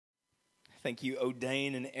Thank you,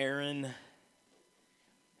 O'Dane and Aaron.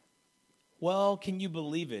 Well, can you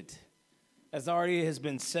believe it? As already has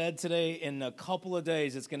been said today, in a couple of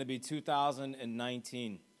days, it's going to be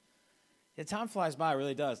 2019. Yeah, time flies by, it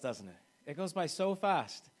really does, doesn't it? It goes by so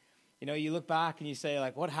fast. You know, you look back and you say,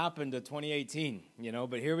 like, what happened to 2018? You know,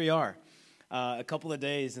 but here we are. A couple of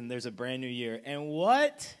days, and there's a brand new year. And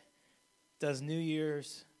what does New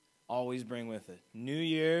Year's always bring with it? New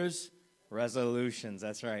Year's resolutions.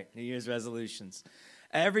 That's right, New Year's resolutions.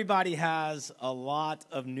 Everybody has a lot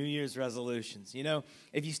of New Year's resolutions. You know,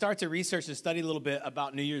 if you start to research and study a little bit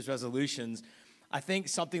about New Year's resolutions, I think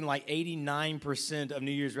something like 89% of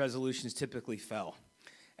New Year's resolutions typically fail.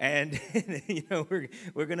 And, you know,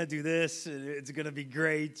 we're going to do this. It's going to be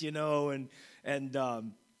great, you know, and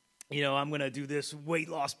you know, I'm going to do this weight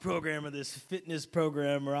loss program or this fitness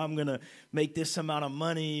program, or I'm going to make this amount of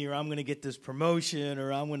money, or I'm going to get this promotion,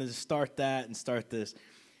 or I'm going to start that and start this.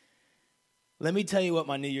 Let me tell you what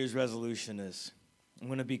my New Year's resolution is. I'm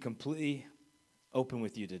going to be completely open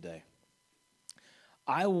with you today.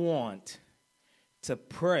 I want to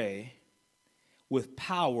pray with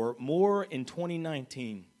power more in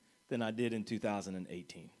 2019 than I did in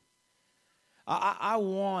 2018. I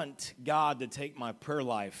want God to take my prayer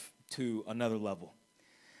life to another level.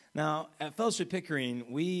 Now, at Fellowship Pickering,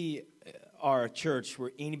 we are a church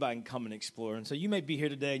where anybody can come and explore. And so you may be here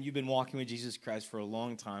today and you've been walking with Jesus Christ for a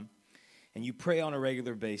long time, and you pray on a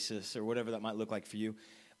regular basis or whatever that might look like for you.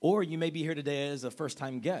 Or you may be here today as a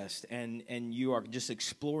first-time guest, and you are just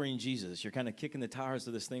exploring Jesus. You're kind of kicking the tires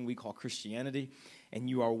of this thing we call Christianity, and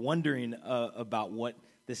you are wondering about what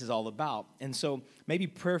this is all about. And so maybe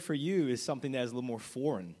prayer for you is something that is a little more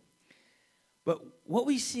foreign. But what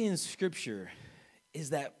we see in Scripture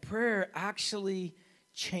is that prayer actually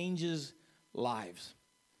changes lives.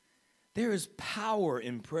 There is power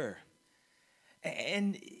in prayer.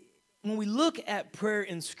 And when we look at prayer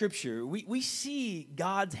in Scripture, we see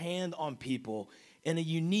God's hand on people in a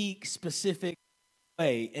unique, specific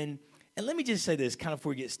way. And let me just say this kind of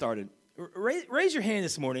before we get started. Raise your hand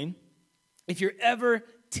this morning if you're ever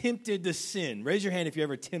tempted to sin. Raise your hand if you're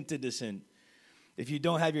ever tempted to sin. If you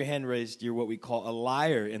don't have your hand raised, you're what we call a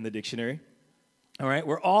liar in the dictionary. All right?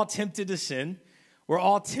 We're all tempted to sin. We're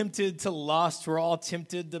all tempted to lust. We're all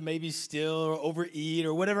tempted to maybe steal or overeat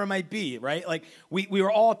or whatever it might be, right? Like we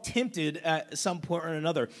were all tempted at some point or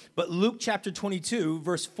another. But Luke chapter 22,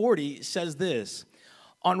 verse 40 says this.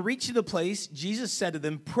 On reaching the place, Jesus said to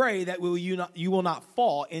them, pray that you will not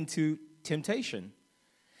fall into temptation.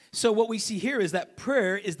 So what we see here is that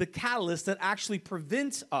prayer is the catalyst that actually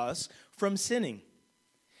prevents us from sinning.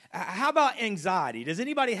 How about anxiety? Does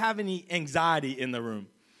anybody have any anxiety in the room?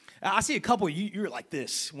 I see a couple of you were like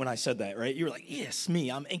this when I said that, right? You were like, yes,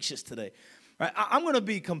 me, I'm anxious today. Right? I'm going to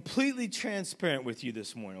be completely transparent with you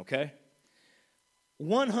this morning, okay?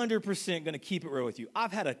 100% going to keep it real with you.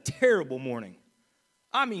 I've had a terrible morning.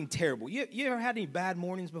 I mean terrible. You ever had any bad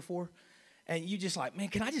mornings before? And you just like, man,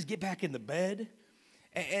 can I just get back in the bed?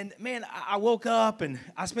 And man, I woke up and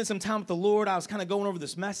I spent some time with the Lord. I was kind of going over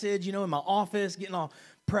this message, you know, in my office, getting all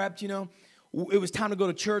prepped, you know. It was time to go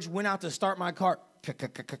to church, went out to start my car.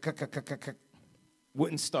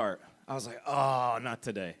 Wouldn't start. I was like, oh, not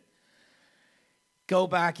today. Go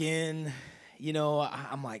back in, you know,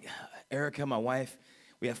 I'm like, Erica, my wife,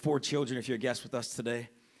 we have 4 children if you're a guest with us today.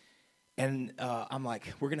 And I'm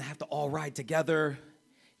like, we're going to have to all ride together.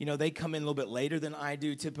 You know, they come in a little bit later than I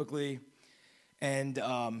do typically. And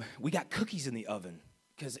we got cookies in the oven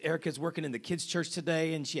because Erica's working in the kids' church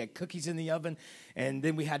today, and she had cookies in the oven. And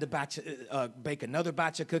then we had to bake another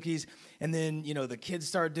batch of cookies. And then, you know, the kids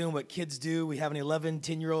started doing what kids do. We have an 11,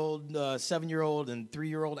 10-year-old, 7-year-old, and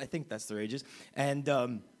 3-year-old. I think that's their ages. And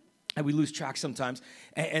we lose track sometimes.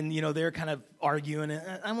 And, you know, they're kind of arguing,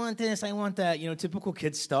 I want this, I want that, you know, typical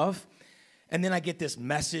kids stuff. And then I get this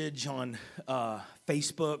message on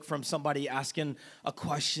Facebook from somebody asking a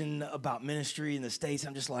question about ministry in the States.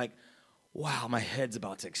 I'm just like, wow, my head's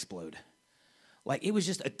about to explode. Like, it was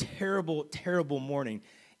just a terrible, terrible morning.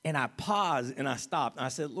 And I paused and I stopped. And I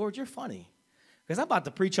said, Lord, you're funny. Because I'm about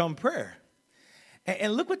to preach on prayer.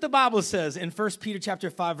 And look what the Bible says in 1 Peter chapter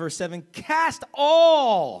 5, verse 7. Cast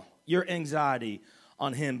all your anxiety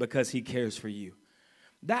on him because he cares for you.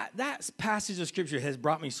 That passage of Scripture has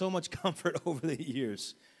brought me so much comfort over the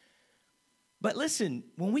years. But listen,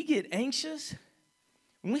 when we get anxious,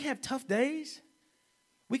 when we have tough days,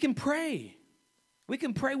 we can pray. We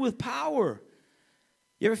can pray with power.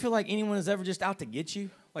 You ever feel like anyone is ever just out to get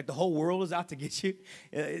you? Like the whole world is out to get you?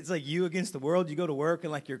 It's like you against the world. You go to work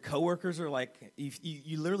and like your coworkers are like,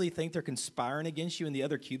 you literally think they're conspiring against you in the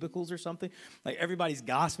other cubicles or something. Like everybody's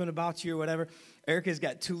gossiping about you or whatever. Erica's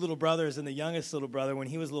got 2 little brothers, and the youngest little brother, when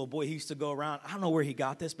he was a little boy, he used to go around. I don't know where he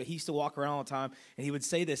got this, but he used to walk around all the time, and he would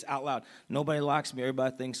say this out loud. Nobody likes me.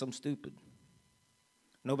 Everybody thinks I'm stupid.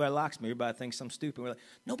 Nobody likes me. Everybody thinks I'm stupid. We're like,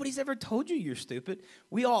 nobody's ever told you you're stupid.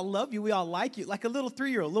 We all love you. We all like you. Like a little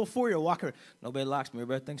 3-year-old, little 4-year-old walking around. Nobody likes me.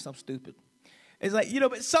 Everybody thinks I'm stupid. It's like,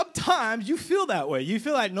 but sometimes you feel that way. You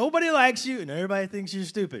feel like nobody likes you and everybody thinks you're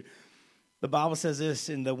stupid. The Bible says this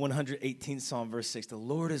in the 118th Psalm, verse 6. The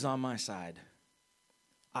Lord is on my side.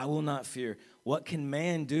 I will not fear. What can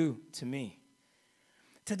man do to me?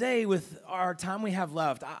 Today, with our time we have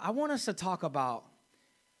left, I want us to talk about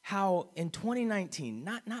how in 2019,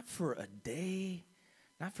 not for a day,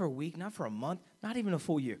 not for a week, not for a month, not even a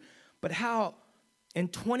full year, but how in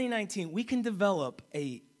 2019 we can develop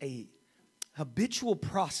a habitual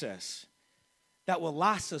process that will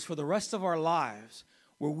last us for the rest of our lives,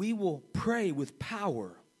 where we will pray with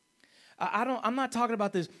power. I'm not talking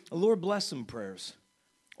about this Lord bless them prayers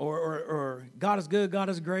or God is good, God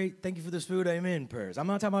is great, thank you for this food, amen prayers. I'm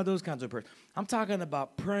not talking about those kinds of prayers. I'm talking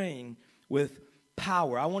about praying with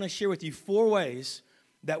power. I want to share with you 4 ways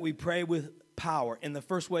that we pray with power. And the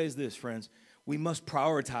first way is this, friends. We must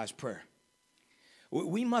prioritize prayer.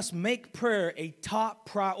 We must make prayer a top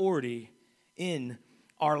priority in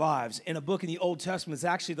our lives. In a book in the Old Testament, it's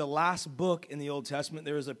actually the last book in the Old Testament,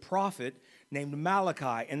 there is a prophet named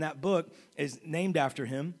Malachi, and that book is named after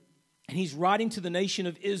him. And he's writing to the nation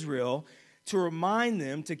of Israel to remind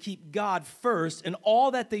them to keep God first in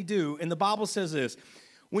all that they do. And the Bible says this: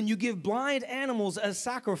 when you give blind animals as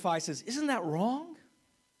sacrifices, isn't that wrong?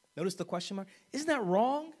 Notice the question mark. Isn't that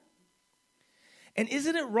wrong? And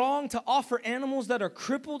isn't it wrong to offer animals that are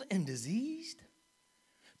crippled and diseased?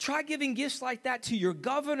 Try giving gifts like that to your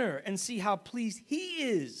governor and see how pleased he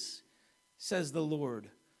is, says the Lord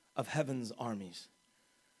of heaven's armies.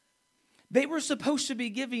 They were supposed to be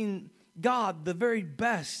giving God the very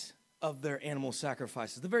best of their animal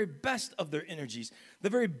sacrifices, the very best of their energies, the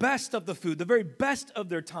very best of the food, the very best of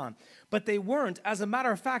their time. But they weren't. As a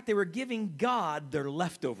matter of fact, they were giving God their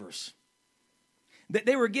leftovers.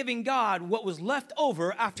 They were giving God what was left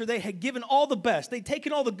over after they had given all the best. They'd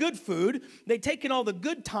taken all the good food, they'd taken all the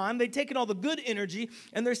good time, they'd taken all the good energy,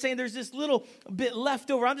 and they're saying there's this little bit left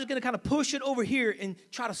over. I'm just going to kind of push it over here and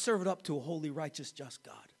try to serve it up to a holy, righteous, just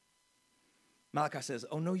God. Malachi says,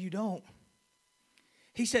 oh, no, you don't.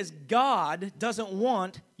 He says, God doesn't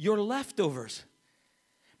want your leftovers.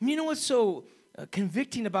 You know what's so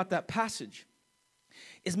convicting about that passage?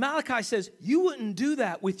 Is Malachi says, you wouldn't do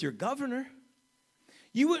that with your governor.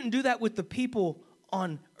 You wouldn't do that with the people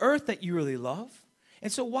on earth that you really love.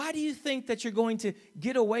 And so why do you think that you're going to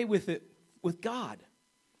get away with it with God?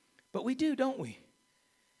 But we do, don't we?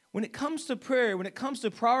 When it comes to prayer, when it comes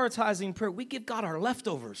to prioritizing prayer, we give God our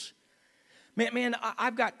leftovers. Man,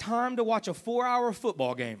 I've got time to watch a 4-hour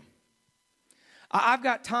football game. I've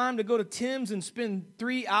got time to go to Tim's and spend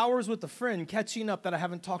 3 hours with a friend catching up that I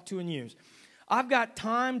haven't talked to in years. I've got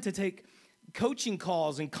time to take coaching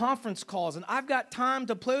calls and conference calls, and I've got time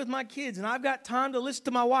to play with my kids, and I've got time to listen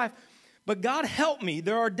to my wife. But God help me,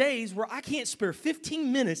 there are days where I can't spare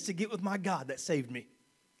 15 minutes to get with my God that saved me.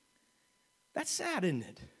 That's sad, isn't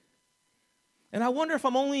it? And I wonder if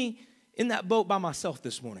I'm only in that boat by myself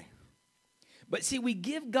this morning. But see, we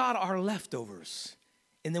give God our leftovers,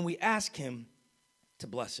 and then we ask him to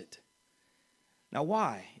bless it. Now,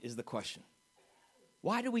 why is the question?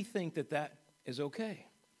 Why do we think that that is okay?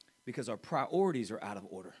 Because our priorities are out of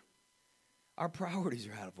order. Our priorities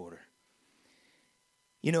are out of order.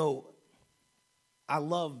 You know, I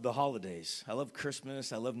love the holidays. I love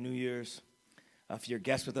Christmas. I love New Year's. If you're a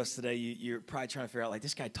guest with us today, you're probably trying to figure out, like,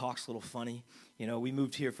 this guy talks a little funny. You know, we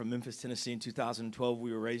moved here from Memphis, Tennessee in 2012.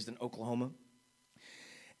 We were raised in Oklahoma.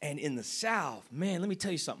 And in the South, man, let me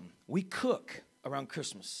tell you something. We cook around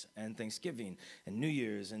Christmas and Thanksgiving and New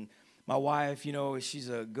Year's. And my wife, you know, she's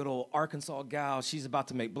a good old Arkansas gal. She's about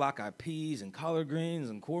to make black-eyed peas and collard greens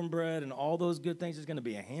and cornbread and all those good things. There's going to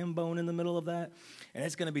be a ham bone in the middle of that. And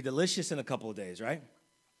it's going to be delicious in a couple of days, right?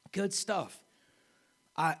 Good stuff.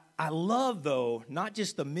 I love, though, not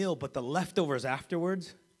just the meal, but the leftovers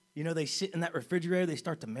afterwards. You know, they sit in that refrigerator. They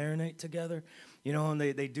start to marinate together, you know, and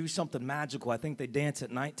they do something magical. I think they dance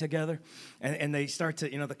at night together, and they start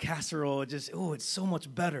to, you know, the casserole, it's so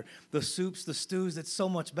much better. The soups, the stews, it's so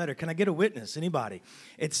much better. Can I get a witness? Anybody?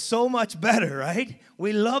 It's so much better, right?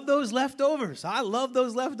 We love those leftovers. I love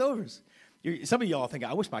those leftovers. Some of y'all think,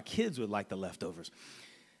 I wish my kids would like the leftovers.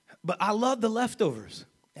 But I love the leftovers.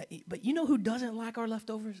 But you know who doesn't like our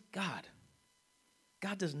leftovers? God.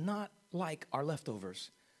 God does not like our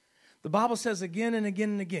leftovers. The Bible says again and again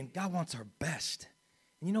and again, God wants our best.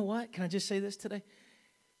 And you know what? Can I just say this today?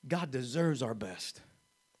 God deserves our best.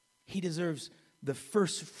 He deserves the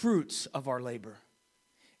first fruits of our labor.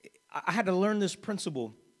 I had to learn this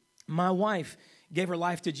principle. My wife gave her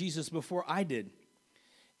life to Jesus before I did.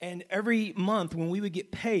 And every month when we would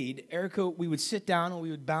get paid, Erica, we would sit down and we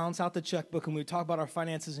would balance out the checkbook and we would talk about our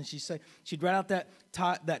finances. And she'd write out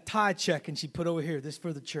that tithe check and she'd put over here, this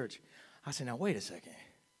for the church. I said, now wait a second.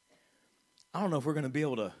 I don't know if we're going to be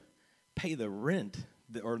able to pay the rent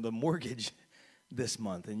or the mortgage this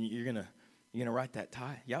month. And you're gonna write that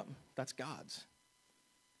tithe? Yep, that's God's.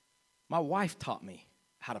 My wife taught me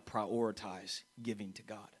how to prioritize giving to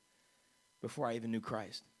God before I even knew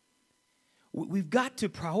Christ. We've got to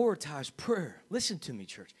prioritize prayer. Listen to me,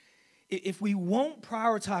 church. If we won't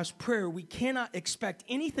prioritize prayer, we cannot expect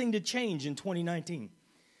anything to change in 2019.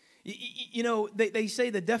 You know, they say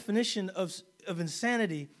the definition of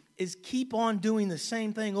insanity is keep on doing the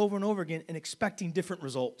same thing over and over again and expecting different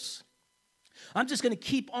results. I'm just going to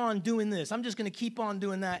keep on doing this. I'm just going to keep on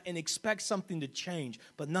doing that and expect something to change,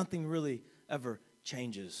 but nothing really ever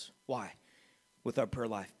changes. Why? With our prayer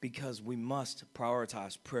life, because we must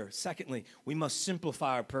prioritize prayer. Secondly, we must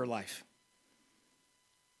simplify our prayer life.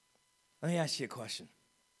 Let me ask you a question.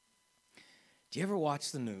 Do you ever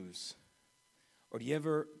watch the news, or do you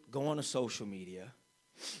ever go on a social media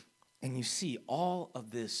and you see all of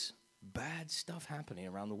this bad stuff happening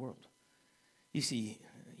around the world? You see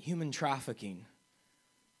human trafficking,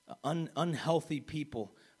 unhealthy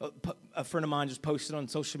people. A friend of mine just posted on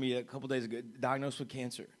social media a couple days ago, diagnosed with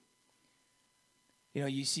cancer. You know,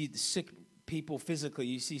 you see the sick people physically.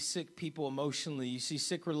 You see sick people emotionally. You see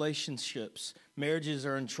sick relationships. Marriages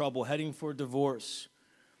are in trouble, heading for divorce.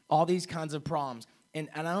 All these kinds of problems. And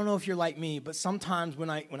I don't know if you're like me, but sometimes when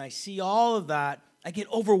I see all of that, I get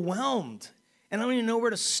overwhelmed. And I don't even know where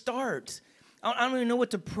to start. I don't even know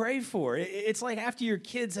what to pray for. It's like after your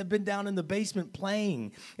kids have been down in the basement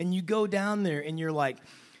playing, and you go down there and you're like,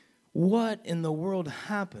 what in the world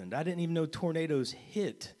happened? I didn't even know tornadoes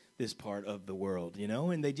hit this part of the world, you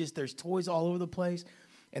know? And there's toys all over the place.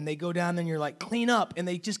 And they go down there and you're like, clean up. And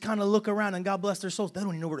they just kind of look around, and God bless their souls, they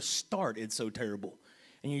don't even know where to start. It's so terrible.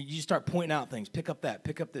 And you start pointing out things. Pick up that,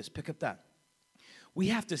 pick up this, pick up that. We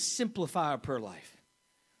have to simplify our prayer life.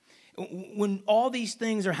 When all these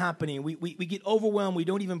things are happening, we get overwhelmed. We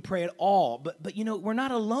don't even pray at all. But you know, we're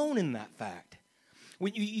not alone in that fact.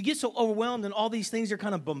 When you get so overwhelmed and all these things are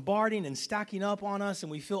kind of bombarding and stacking up on us,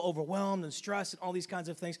 and we feel overwhelmed and stressed and all these kinds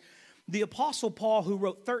of things. The Apostle Paul, who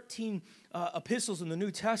wrote 13 epistles in the New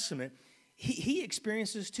Testament, he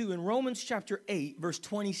experiences too. In Romans chapter 8, verse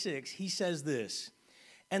 26, he says this,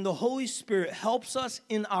 and the Holy Spirit helps us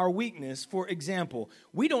in our weakness. For example,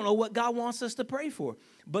 we don't know what God wants us to pray for,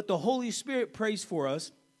 but the Holy Spirit prays for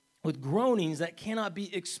us with groanings that cannot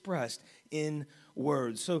be expressed in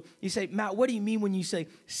words. So you say, Matt, what do you mean when you say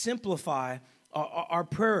simplify our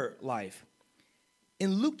prayer life?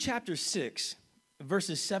 In Luke chapter 6,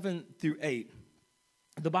 verses 7 through 8,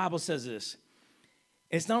 the Bible says this.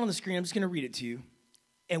 It's not on the screen. I'm just going to read it to you.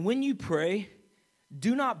 And when you pray,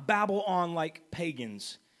 do not babble on like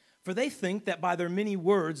pagans, for they think that by their many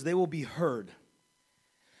words they will be heard.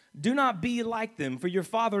 Do not be like them, for your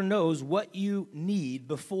Father knows what you need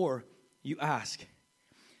before you ask.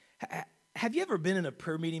 Have you ever been in a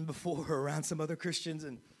prayer meeting before or around some other Christians,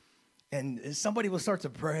 and somebody will start to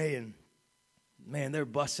pray, and man, they're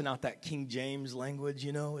busting out that King James language,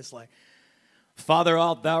 you know? It's like, Father,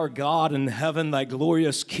 art thou God in heaven, thy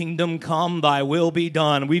glorious kingdom come, thy will be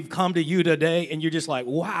done. We've come to you today, and you're just like,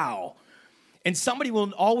 wow. And somebody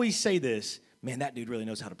will always say this, man, that dude really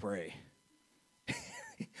knows how to pray.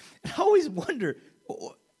 I always wonder,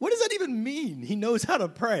 what does that even mean? He knows how to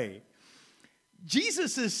pray.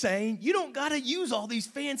 Jesus is saying you don't got to use all these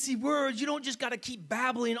fancy words. You don't just got to keep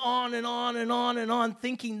babbling on and on and on and on,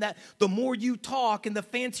 thinking that the more you talk and the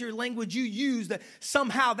fancier language you use, that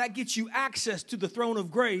somehow that gets you access to the throne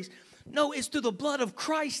of grace. No, it's through the blood of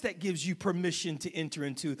Christ that gives you permission to enter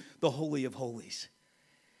into the Holy of Holies.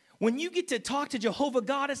 When you get to talk to Jehovah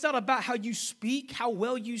God, it's not about how you speak, how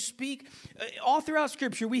well you speak. All throughout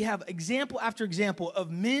Scripture, we have example after example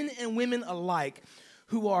of men and women alike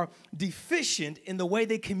who are deficient in the way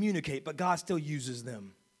they communicate, but God still uses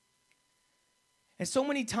them. And so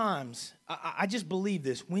many times, I just believe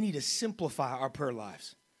this, we need to simplify our prayer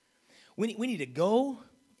lives. We need to go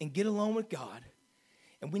and get alone with God,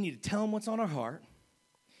 and we need to tell him what's on our heart.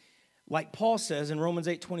 Like Paul says in Romans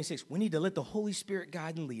 8:26, we need to let the Holy Spirit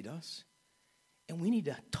guide and lead us. And we need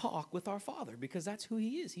to talk with our Father because that's who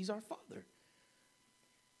he is. He's our Father.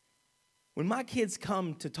 When my kids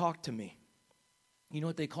come to talk to me, you know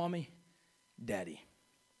what they call me? Daddy.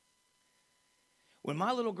 When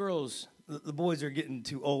my little girls, the boys are getting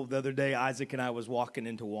too old. The other day, Isaac and I was walking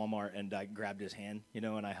into Walmart, and I grabbed his hand,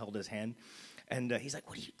 and I held his hand. And he's like,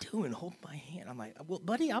 "What are you doing? Hold my hand." I'm like, "Well,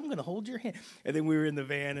 buddy, I'm going to hold your hand." And then we were in the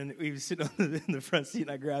van, and we were sitting in the front seat,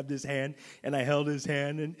 and I grabbed his hand, and I held his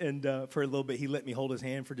hand. And for a little bit, he let me hold his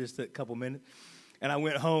hand for just a couple minutes. And I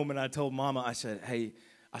went home, and I told Mama, I said,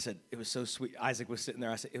 it was so sweet. Isaac was sitting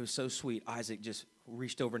there. I said, it was so sweet. Isaac just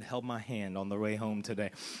reached over and held my hand on the way home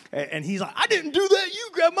today. And he's like, "I didn't do that. You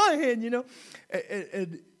grabbed my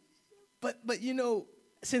hand, But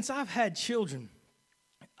since I've had children,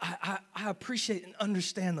 I appreciate and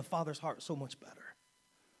understand the Father's heart so much better.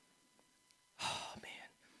 Oh, man.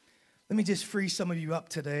 Let me just free some of you up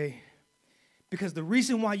today. Because the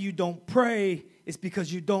reason why you don't pray is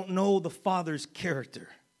because you don't know the Father's character.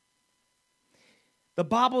 The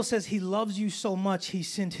Bible says he loves you so much, he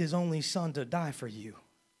sent his only son to die for you.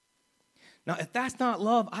 Now, if that's not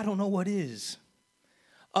love, I don't know what is.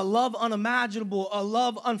 A love unimaginable, a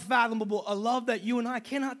love unfathomable, a love that you and I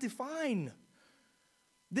cannot define.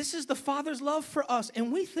 This is the Father's love for us.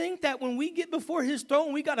 And we think that when we get before his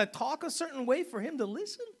throne, we got to talk a certain way for him to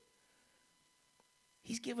listen.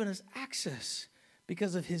 He's given us access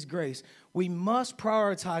because of his grace. We must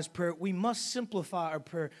prioritize prayer. We must simplify our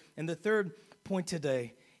prayer. And the third point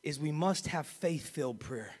today is we must have faith-filled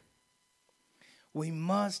prayer. We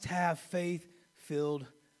must have faith-filled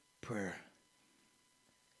prayer.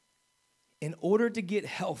 In order to get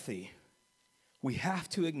healthy, we have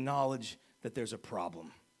to acknowledge that there's a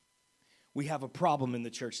problem. We have a problem in the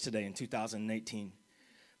church today in 2018.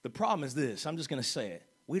 The problem is this. I'm just going to say it.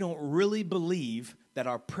 We don't really believe that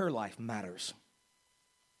our prayer life matters.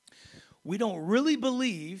 We don't really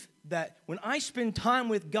believe that when I spend time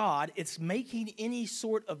with God, it's making any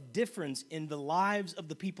sort of difference in the lives of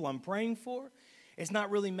the people I'm praying for. It's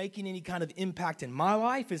not really making any kind of impact in my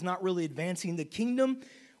life. It's not really advancing the kingdom.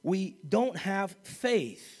 We don't have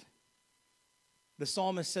faith. The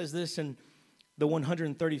psalmist says this in the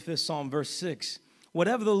 135th Psalm, verse 6.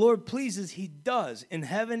 Whatever the Lord pleases, he does in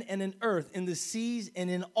heaven and in earth, in the seas and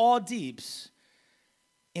in all deeps.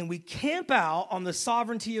 And we camp out on the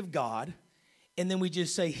sovereignty of God, and then we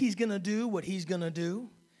just say, he's going to do what he's going to do.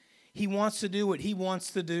 He wants to do what he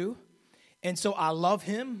wants to do. And so I love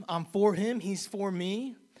him. I'm for him. He's for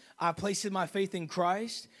me. I place my faith in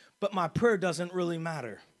Christ, but my prayer doesn't really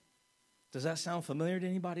matter. Does that sound familiar to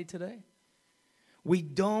anybody today? We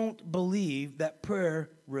don't believe that prayer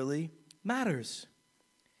really matters.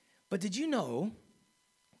 But did you know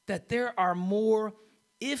that there are more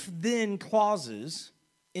if-then clauses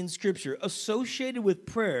in Scripture associated with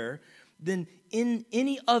prayer than in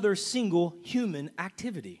any other single human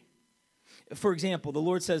activity? For example, the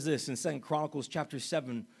Lord says this in 2 Chronicles chapter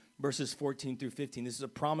 7, verses 14 through 15. This is a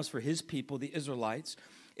promise for his people, the Israelites.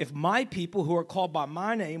 If my people who are called by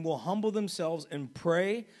my name will humble themselves and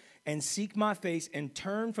pray and seek my face and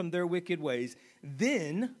turn from their wicked ways,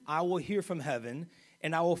 then I will hear from heaven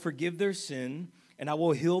and I will forgive their sin and I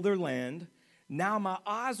will heal their land. Now my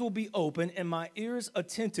eyes will be open and my ears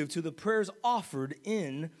attentive to the prayers offered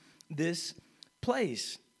in this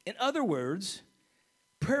place. In other words,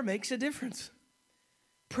 prayer makes a difference.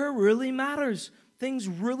 Prayer really matters. Things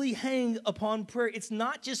really hang upon prayer. It's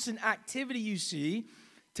not just an activity you see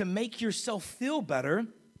to make yourself feel better.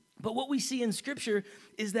 But what we see in Scripture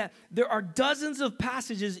is that there are dozens of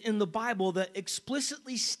passages in the Bible that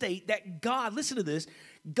explicitly state that God, listen to this,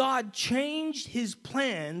 God changed his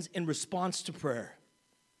plans in response to prayer.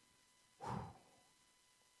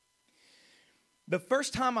 The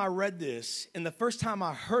first time I read this and the first time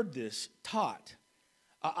I heard this taught,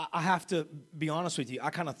 I have to be honest with you,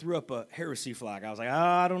 I kind of threw up a heresy flag. I was like,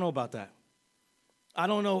 I don't know about that. I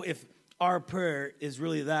don't know if our prayer is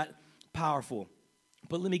really that powerful.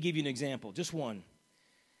 But let me give you an example, just one,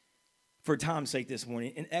 for time's sake this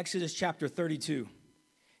morning. In Exodus chapter 32,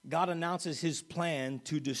 God announces his plan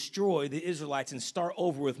to destroy the Israelites and start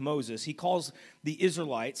over with Moses. He calls the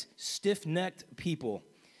Israelites stiff-necked people.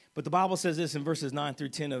 But the Bible says this in verses 9 through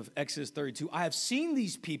 10 of Exodus 32. I have seen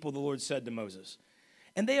these people, the Lord said to Moses,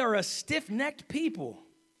 and they are a stiff-necked people.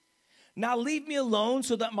 Now leave me alone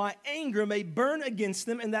so that my anger may burn against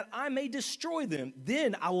them and that I may destroy them.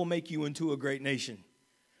 Then I will make you into a great nation.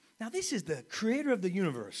 Now, this is the creator of the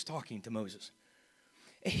universe talking to Moses.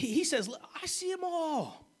 He says, I see them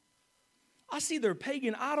all. I see their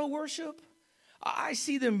pagan idol worship. I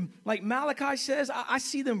see them, like Malachi says, I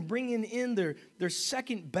see them bringing in their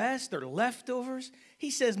second best, their leftovers. He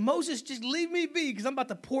says, Moses, just leave me be because I'm about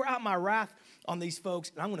to pour out my wrath on these folks,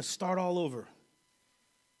 and I'm going to start all over.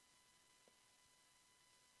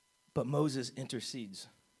 But Moses intercedes.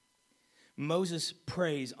 Moses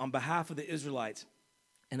prays on behalf of the Israelites,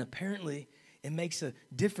 and apparently it makes a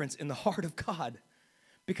difference in the heart of God.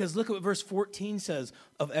 Because look at what verse 14 says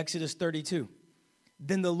of Exodus 32.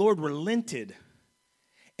 Then the Lord relented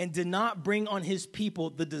and did not bring on his people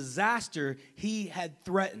the disaster he had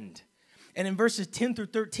threatened. And in verses 10 through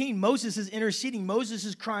 13, Moses is interceding. Moses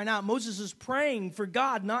is crying out. Moses is praying for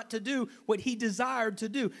God not to do what he desired to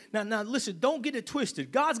do. Now listen, don't get it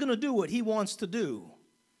twisted. God's going to do what he wants to do.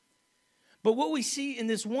 But what we see in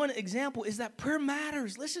this one example is that prayer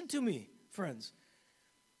matters. Listen to me, friends.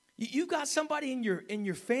 You got somebody in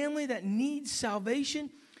your family that needs salvation.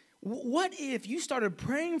 What if you started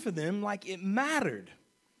praying for them like it mattered?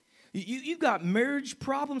 You've got marriage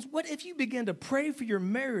problems. What if you began to pray for your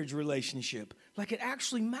marriage relationship like it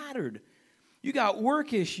actually mattered? You got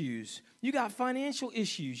work issues. You got financial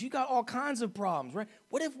issues. You got all kinds of problems, right?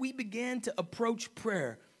 What if we began to approach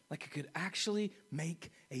prayer like it could actually make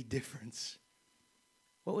a difference?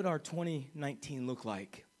 What would our 2019 look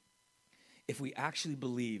like if we actually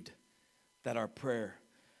believed that our prayer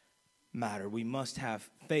mattered? We must have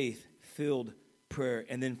faith-filled prayer.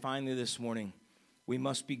 And then finally this morning, we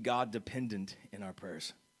must be God-dependent in our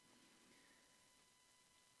prayers.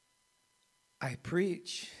 I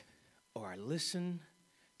preach or I listen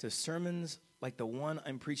to sermons like the one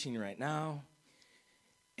I'm preaching right now,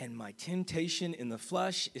 and my temptation in the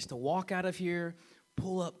flesh is to walk out of here,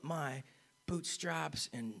 pull up my bootstraps,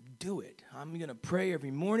 and do it. I'm going to pray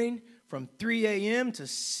every morning from 3 a.m. to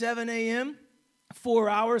 7 a.m., 4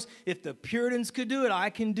 hours. If the Puritans could do it,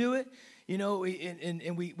 I can do it. You know,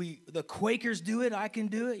 and we the Quakers do it, I can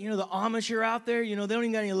do it. You know, the Amish are out there, you know, they don't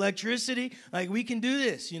even got any electricity. Like, we can do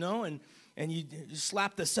this, you know, and you just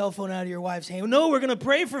slap the cell phone out of your wife's hand. No, we're going to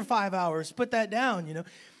pray for 5 hours. Put that down, you know.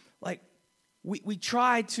 Like, we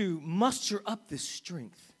try to muster up this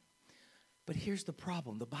strength. But here's the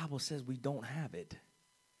problem. The Bible says we don't have it.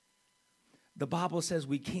 The Bible says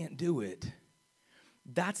we can't do it.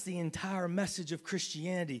 That's the entire message of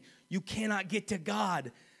Christianity. You cannot get to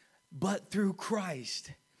God but through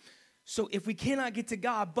Christ. So if we cannot get to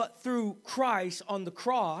God but through Christ on the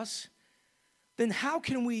cross, then how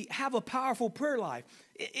can we have a powerful prayer life?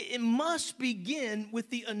 It must begin with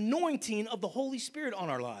the anointing of the Holy Spirit on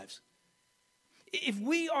our lives. If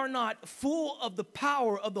we are not full of the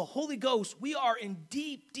power of the Holy Ghost, we are in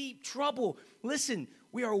deep, deep trouble. Listen,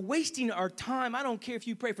 we are wasting our time. I don't care if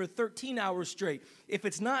you pray for 13 hours straight. If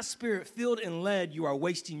it's not Spirit-filled and led, you are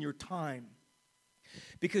wasting your time,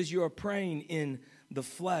 because you are praying in the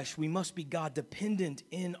flesh. We must be God-dependent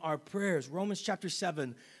in our prayers. Romans chapter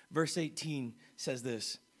 7, verse 18 says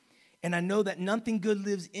this, and I know that nothing good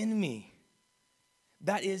lives in me,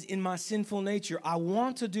 that is, in my sinful nature. I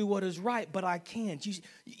want to do what is right, but I can't.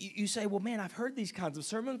 You say, well, man, I've heard these kinds of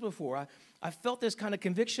sermons before. I felt this kind of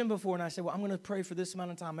conviction before, and I say, well, I'm going to pray for this amount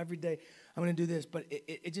of time every day. I'm going to do this, but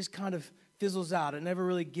it just kind of fizzles out. It never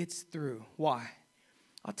really gets through. Why?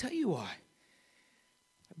 I'll tell you why.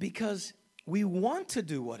 Because we want to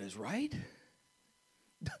do what is right.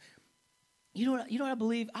 You know what I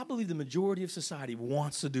believe? I believe the majority of society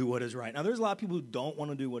wants to do what is right. Now, there's a lot of people who don't want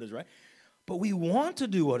to do what is right, but we want to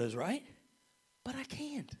do what is right, but I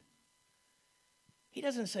can't. He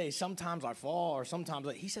doesn't say sometimes I fall or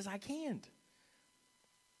sometimes he says I can't.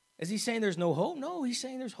 Is he saying there's no hope? No, he's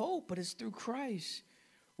saying there's hope, but it's through Christ.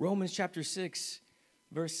 Romans chapter 6,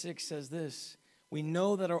 verse 6 says this, we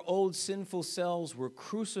know that our old sinful selves were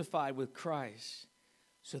crucified with Christ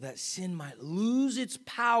so that sin might lose its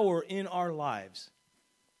power in our lives.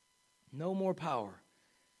 No more power.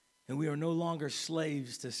 And we are no longer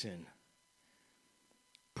slaves to sin.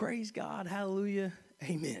 Praise God. Hallelujah.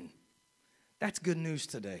 Amen. That's good news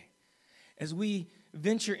today. As we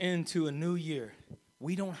venture into a new year,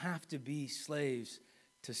 we don't have to be slaves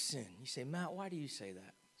to sin. You say, Matt, why do you say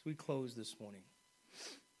that? As we close this morning,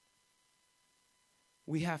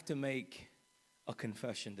 we have to make a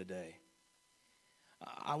confession today.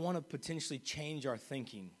 I want to potentially change our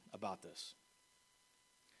thinking about this.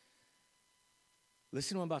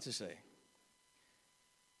 Listen to what I'm about to say.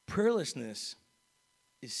 Prayerlessness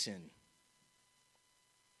is sin.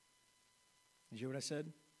 Did you hear what I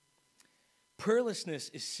said? Prayerlessness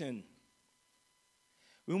is sin.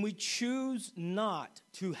 When we choose not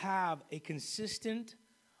to have a consistent,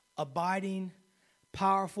 abiding,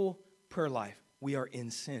 powerful prayer life, we are in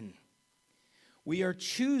sin. We are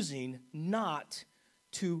choosing not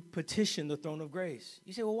to petition the throne of grace.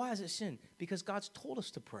 You say, well, why is it sin? Because God's told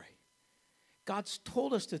us to pray. God's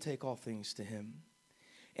told us to take all things to him.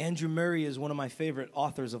 Andrew Murray is one of my favorite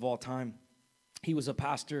authors of all time. He was a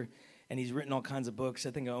pastor, and he's written all kinds of books.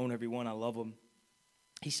 I think I own every one. I love them.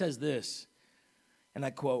 He says this, and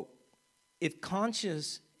I quote, "If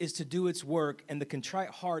conscience is to do its work and the contrite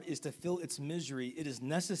heart is to feel its misery, it is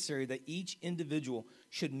necessary that each individual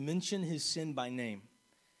should mention his sin by name.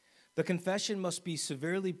 The confession must be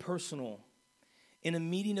severely personal. In a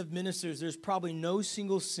meeting of ministers, there's probably no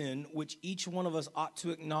single sin which each one of us ought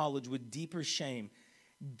to acknowledge with deeper shame.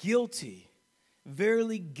 Guilty,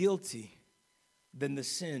 verily guilty, than the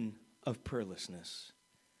sin of prayerlessness."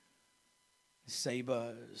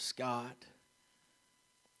 Saba, Scott,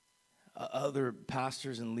 other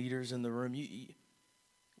pastors and leaders in the room,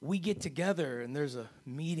 we get together and there's a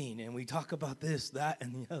meeting and we talk about this, that,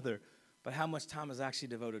 and the other. But how much time is actually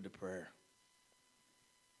devoted to prayer?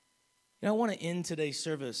 You know, I want to end today's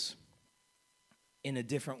service in a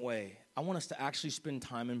different way. I want us to actually spend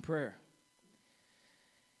time in prayer.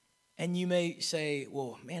 And you may say,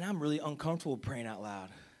 well, man, I'm really uncomfortable praying out loud.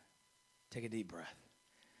 Take a deep breath.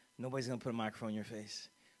 Nobody's going to put a microphone in your face.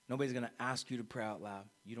 Nobody's going to ask you to pray out loud.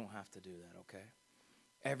 You don't have to do that, okay?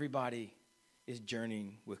 Everybody is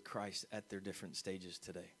journeying with Christ at their different stages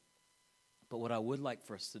today. But what I would like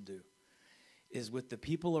for us to do is with the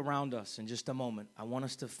people around us in just a moment, I want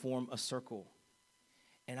us to form a circle.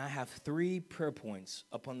 And I have 3 prayer points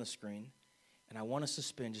up on the screen. And I want us to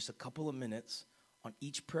spend just a couple of minutes on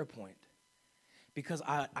each prayer point. Because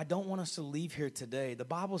I don't want us to leave here today. The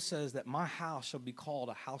Bible says that my house shall be called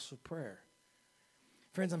a house of prayer.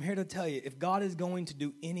 Friends, I'm here to tell you, if God is going to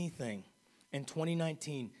do anything in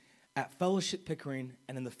 2019 at Fellowship Pickering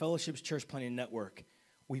and in the Fellowship's Church Planting Network,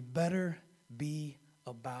 we better be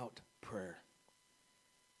about prayer.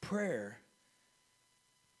 Prayer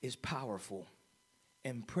is powerful,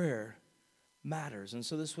 and prayer matters. And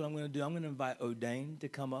so this is what I'm going to do. I'm going to invite O'Dane to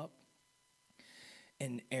come up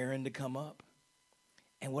and Aaron to come up.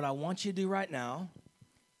 And what I want you to do right now,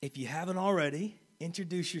 if you haven't already,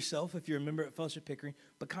 introduce yourself if you're a member at Fellowship Pickering,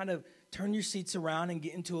 but kind of turn your seats around and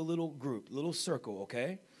get into a little group, little circle,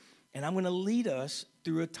 okay? And I'm going to lead us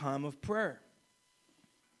through a time of prayer.